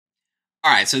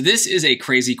All right, so this is a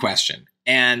crazy question.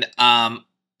 And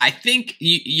I think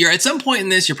you're at some point in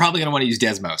this, you're probably going to want to use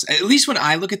Desmos. At least when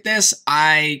I look at this,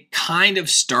 I kind of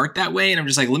start that way. And I'm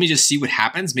just like, let me just see what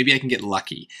happens. Maybe I can get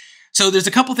lucky. So there's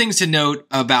a couple things to note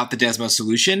about the Desmos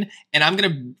solution. And I'm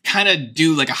going to kind of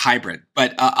do like a hybrid.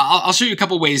 But I'll show you a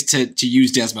couple ways to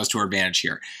use Desmos to our advantage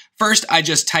here. First, I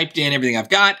just typed in everything I've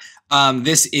got.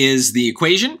 This is the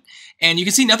equation. And you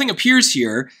can see nothing appears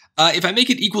here. If I make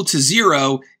it equal to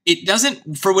 0, it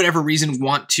doesn't, for whatever reason,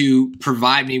 want to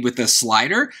provide me with a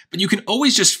slider, but you can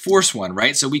always just force one,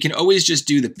 right? So we can always just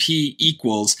do the p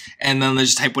equals, and then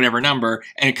just type whatever number,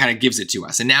 and it kind of gives it to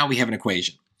us. And now we have an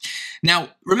equation. Now,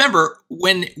 remember,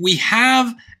 when we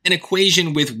have an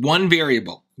equation with one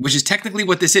variable, which is technically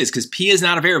what this is, because p is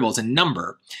not a variable, it's a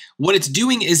number, what it's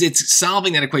doing is it's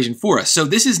solving that equation for us. So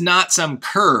this is not some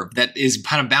curve that is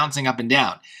kind of bouncing up and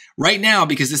down. Right now,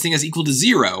 because this thing is equal to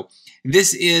 0,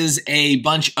 this is a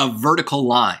bunch of vertical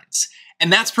lines.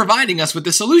 And that's providing us with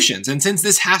the solutions. And since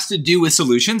this has to do with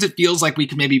solutions, it feels like we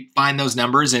can maybe find those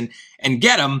numbers and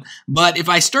get them. But if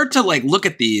I start to look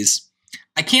at these,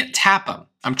 I can't tap them.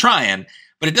 I'm trying,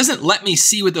 but it doesn't let me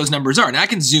see what those numbers are. Now I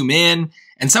can zoom in,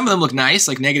 and some of them look nice,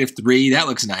 like -3, that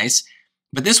looks nice.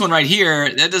 But this one right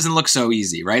here, that doesn't look so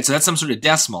easy, right? So that's some sort of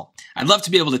decimal. I'd love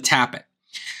to be able to tap it.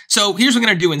 So here's what I'm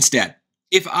going to do instead.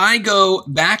 If I go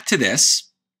back to this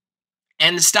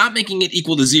and stop making it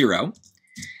equal to 0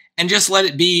 and just let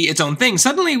it be its own thing,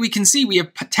 suddenly we can see we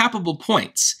have tappable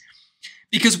points.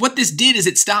 Because what this did is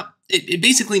it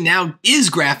basically now is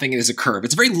graphing it as a curve.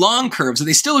 It's a very long curve, so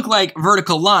they still look like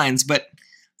vertical lines, but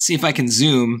let's see if I can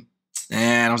zoom.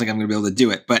 I don't think I'm going to be able to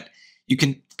do it, but you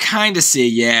can kind of see,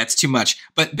 yeah, it's too much.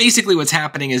 But basically what's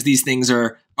happening is these things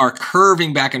are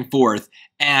curving back and forth,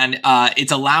 and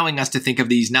it's allowing us to think of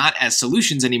these not as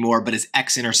solutions anymore, but as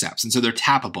x-intercepts, and so they're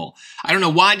tappable. I don't know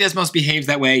why Desmos behaves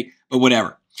that way, but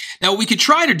whatever. Now what we could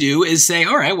try to do is say,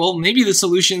 all right, well, maybe the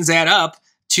solutions add up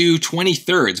to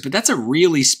 20/3, but that's a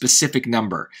really specific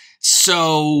number.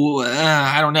 So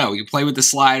I don't know, you play with the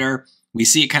slider, we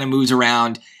see it kind of moves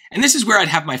around, and this is where I'd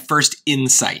have my first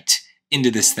insight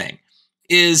into this thing,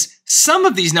 is some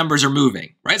of these numbers are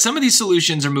moving, right? Some of these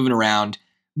solutions are moving around,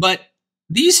 but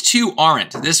these two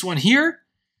aren't, this one here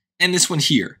and this one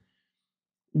here.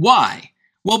 Why?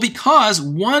 Well, because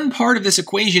one part of this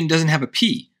equation doesn't have a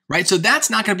p, right? So that's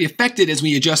not going to be affected as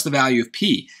we adjust the value of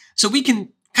p. So we can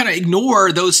kind of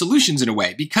ignore those solutions in a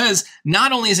way, because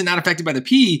not only is it not affected by the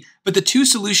p, but the two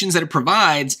solutions that it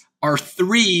provides are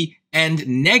 3 and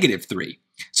 -3.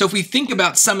 So if we think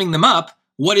about summing them up,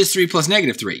 what is 3 plus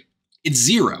 -3? It's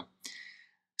 0.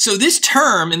 So this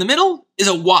term in the middle is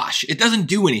a wash. It doesn't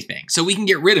do anything, so we can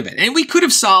get rid of it. And we could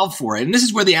have solved for it, and this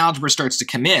is where the algebra starts to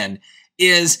come in,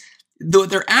 is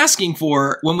what they're asking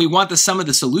for when we want the sum of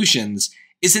the solutions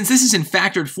is, since this is in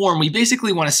factored form, we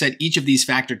basically want to set each of these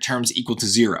factored terms equal to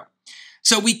 0.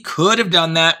 So we could have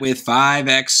done that with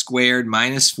 5x squared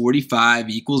minus 45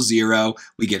 equals 0.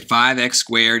 We get 5x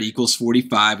squared equals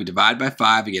 45. We divide by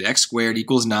 5. We get x squared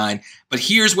equals 9. But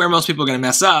here's where most people are going to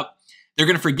mess up. They're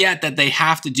going to forget that they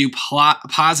have to do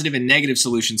positive and negative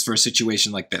solutions for a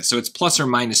situation like this. So it's plus or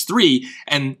minus 3.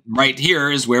 And right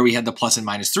here is where we had the plus and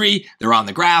minus 3. They're on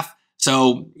the graph.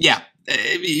 So yeah,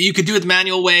 you could do it the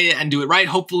manual way and do it right,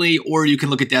 hopefully, or you can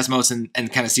look at Desmos and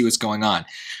kind of see what's going on.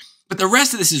 But the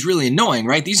rest of this is really annoying,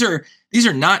 right? These are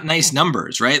not nice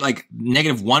numbers, right? Like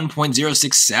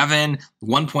 -1.067,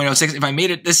 1.06. If I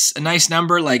made this a nice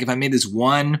number, like if I made this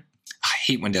 1, I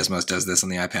hate when Desmos does this on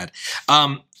the iPad.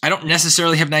 I don't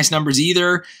necessarily have nice numbers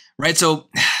either, right?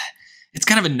 So it's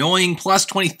kind of annoying. Plus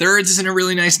 20/3 isn't a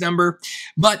really nice number,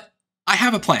 but I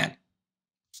have a plan.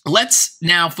 Let's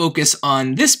now focus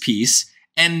on this piece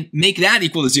and make that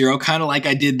equal to 0, kind of like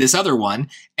I did this other one,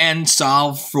 and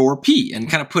solve for p and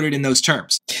kind of put it in those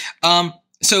terms.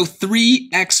 So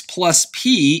 3x plus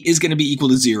p is going to be equal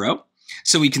to 0.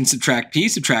 So we can subtract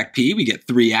p, we get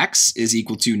 3x is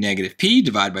equal to -p,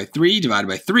 divide by 3, divided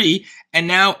by 3, and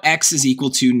now x is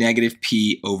equal to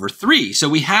 -p/3. So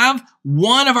we have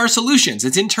one of our solutions.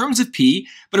 It's in terms of p,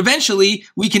 but eventually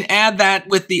we can add that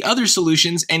with the other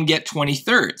solutions and get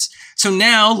 20/3. So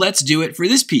now let's do it for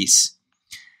this piece.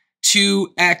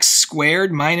 2x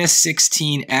squared minus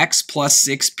 16x plus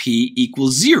 6p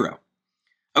equals 0.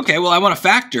 Okay, well, I want to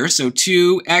factor, so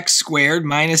 2x squared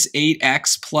minus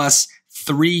 8x plus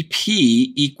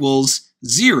 3p equals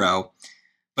 0.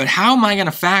 But how am I going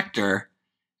to factor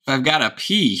if I've got a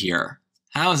p here?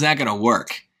 How is that going to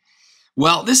work?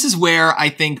 Well, this is where I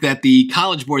think that the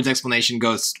College Board's explanation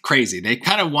goes crazy. They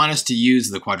kind of want us to use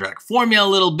the quadratic formula a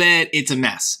little bit. It's a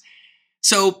mess.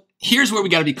 So here's where we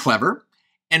got to be clever.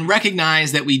 and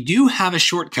recognize that we do have a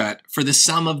shortcut for the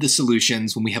sum of the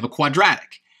solutions when we have a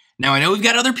quadratic. Now, I know we've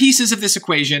got other pieces of this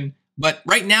equation, but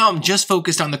right now I'm just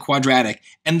focused on the quadratic,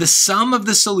 and the sum of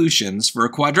the solutions for a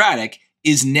quadratic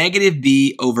is negative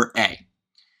b over a.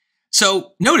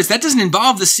 So notice that doesn't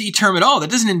involve the c term at all. That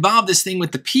doesn't involve this thing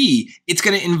with the p. It's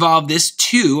going to involve this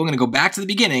 2. I'm going to go back to the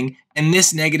beginning, and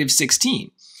this negative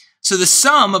 16. So the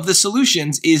sum of the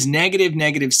solutions is negative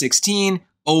 16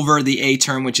 over the a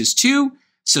term, which is 2.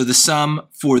 So the sum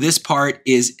for this part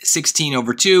is 16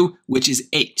 over 2, which is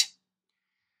 8.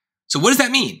 So what does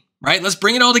that mean, right? Let's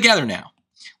bring it all together now.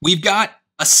 We've got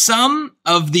a sum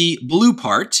of the blue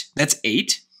part, that's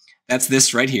 8. That's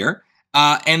this right here.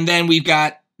 And then we've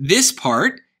got this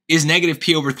part is negative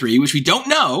p over 3, which we don't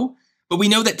know, but we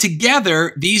know that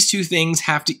together these two things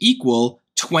have to equal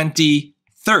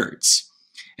 20/3.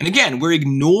 And again, we're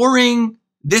ignoring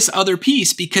this other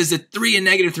piece because the 3 and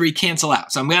negative 3 cancel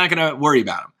out. So I'm not going to worry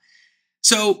about them.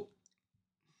 So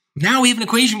now we have an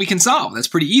equation we can solve. That's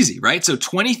pretty easy, right? So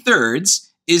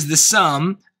 20/3 is the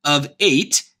sum of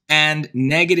 8 and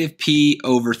negative p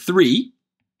over 3.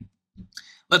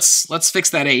 Let's fix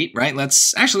that 8, right?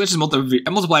 Let's just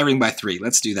multiply everything by 3.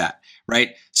 Let's do that,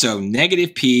 right? So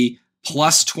negative p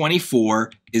plus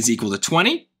 24 is equal to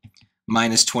 20.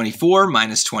 Minus 24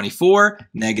 minus 24,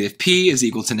 negative p is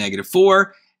equal to negative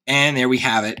 4. And there we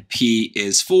have it. P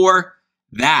is 4.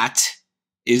 That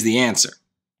is the answer.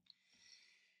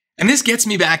 And this gets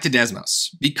me back to Desmos,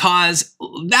 because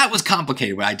that was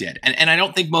complicated what I did. And I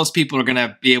don't think most people are going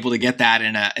to be able to get that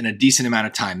in a decent amount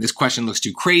of time. This question looks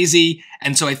too crazy.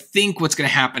 And so I think what's going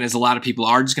to happen is a lot of people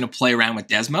are just going to play around with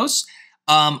Desmos.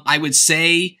 I would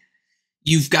say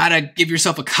you've got to give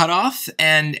yourself a cutoff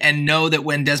and know that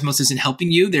when Desmos isn't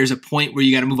helping you, there's a point where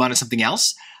you got to move on to something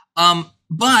else.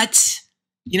 But,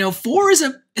 you know, 4 is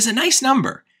a nice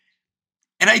number.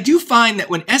 And I do find that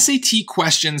when SAT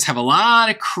questions have a lot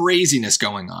of craziness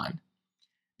going on,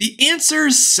 the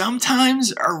answers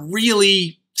sometimes are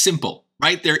really simple,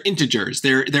 right? They're integers.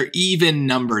 They're even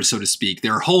numbers, so to speak.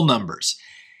 They're whole numbers.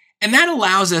 And that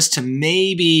allows us to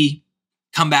maybe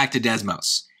come back to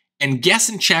Desmos and guess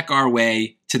and check our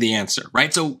way to the answer,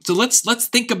 right? So let's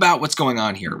think about what's going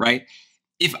on here, right?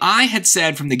 If I had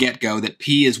said from the get-go that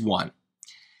P is 1,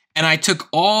 and I took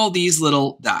all these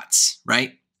little dots,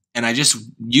 right? And I just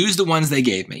used the ones they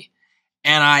gave me,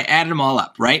 and I added them all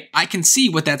up, right? I can see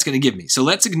what that's going to give me. So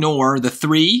let's ignore the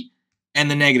 3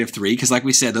 and the negative 3, because like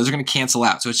we said, those are going to cancel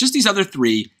out. So it's just these other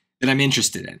 3 that I'm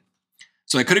interested in.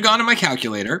 So I could have gone to my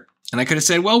calculator, and I could have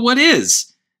said, well, what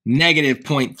is negative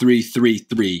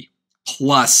 0.333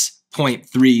 plus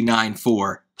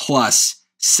 0.394 plus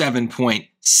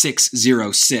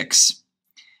 7.606?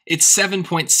 It's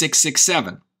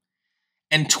 7.667.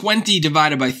 And 20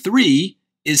 divided by 3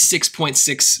 is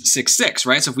 6.666,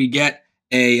 right? So if we get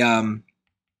a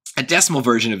decimal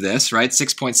version of this, right,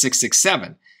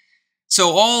 6.667.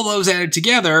 So all those added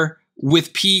together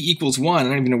with P equals 1, I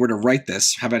don't even know where to write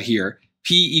this. How about here?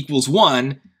 P equals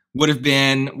 1 would have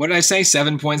been, what did I say?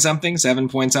 7 point something. So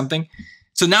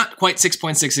not quite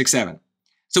 6.667.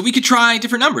 So we could try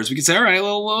different numbers. We could say, all right,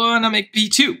 well, why not make P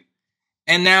 2?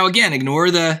 And now again, ignore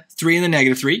the 3 and the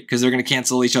negative 3 because they're going to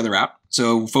cancel each other out.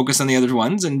 So focus on the other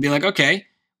ones and be like, okay,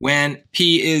 when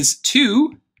P is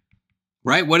 2,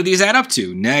 right, what do these add up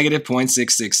to? Negative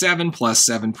 0.667 plus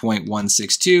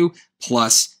 7.162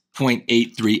 plus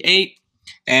 0.838,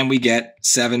 and we get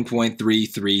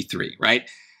 7.333, right?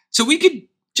 So we could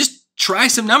just try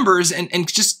some numbers and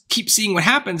just keep seeing what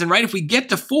happens. And right, if we get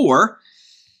to 4,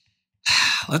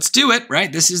 let's do it,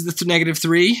 right? This is the negative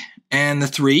 3 and the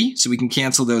 3, so we can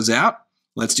cancel those out.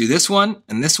 Let's do this one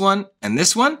and this one and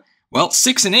this one. Well,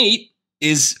 6 and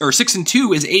 2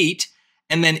 is 8,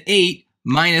 and then 8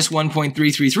 minus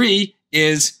 1.333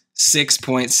 is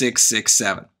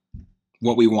 6.667,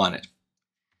 what we wanted.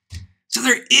 So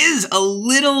there is a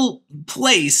little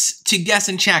place to guess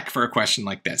and check for a question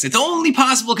like this. It's only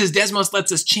possible because Desmos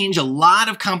lets us change a lot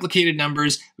of complicated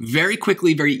numbers very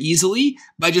quickly, very easily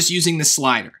by just using the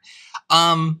slider.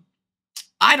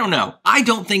 I don't know. I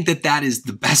don't think that that is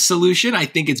the best solution. I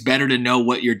think it's better to know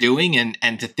what you're doing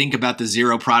and to think about the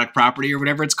zero product property or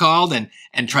whatever it's called and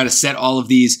try to set all of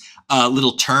these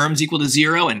little terms equal to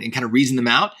 0 and kind of reason them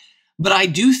out. But I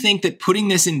do think that putting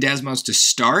this in Desmos to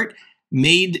start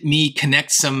made me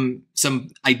connect some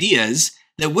ideas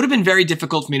that would have been very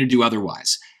difficult for me to do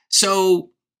otherwise.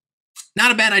 So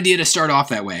not a bad idea to start off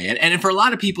that way. And for a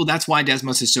lot of people, that's why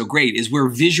Desmos is so great, is we're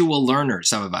visual learners,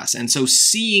 some of us. And so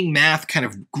seeing math kind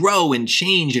of grow and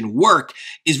change and work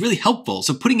is really helpful.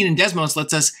 So putting it in Desmos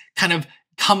lets us kind of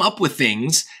come up with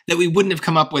things that we wouldn't have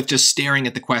come up with just staring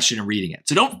at the question and reading it.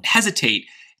 So don't hesitate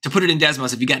to put it in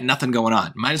Desmos if you got nothing going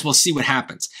on. Might as well see what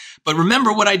happens. But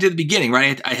remember what I did at the beginning,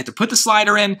 right? I had to put the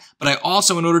slider in, but I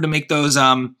also, in order to make those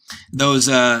the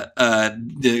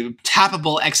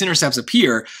tappable x-intercepts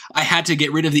appear, I had to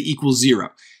get rid of the equals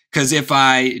 0. Because if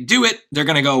I do it, they're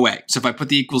going to go away. So if I put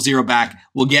the equals 0 back,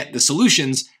 we'll get the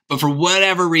solutions. But for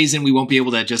whatever reason, we won't be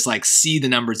able to just like see the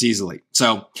numbers easily.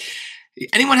 So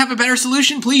anyone have a better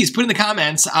solution? Please put in the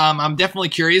comments. I'm definitely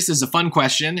curious. This is a fun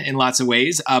question in lots of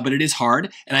ways, but it is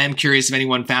hard. And I am curious if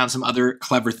anyone found some other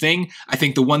clever thing. I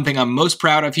think the one thing I'm most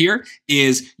proud of here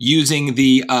is using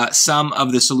the sum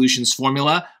of the solutions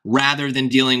formula rather than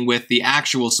dealing with the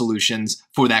actual solutions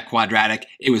for that quadratic.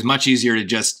 It was much easier to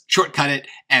just shortcut it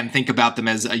and think about them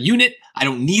as a unit. I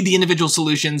don't need the individual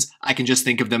solutions. I can just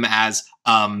think of them as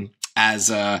a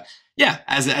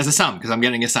sum because I'm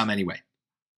getting a sum anyway.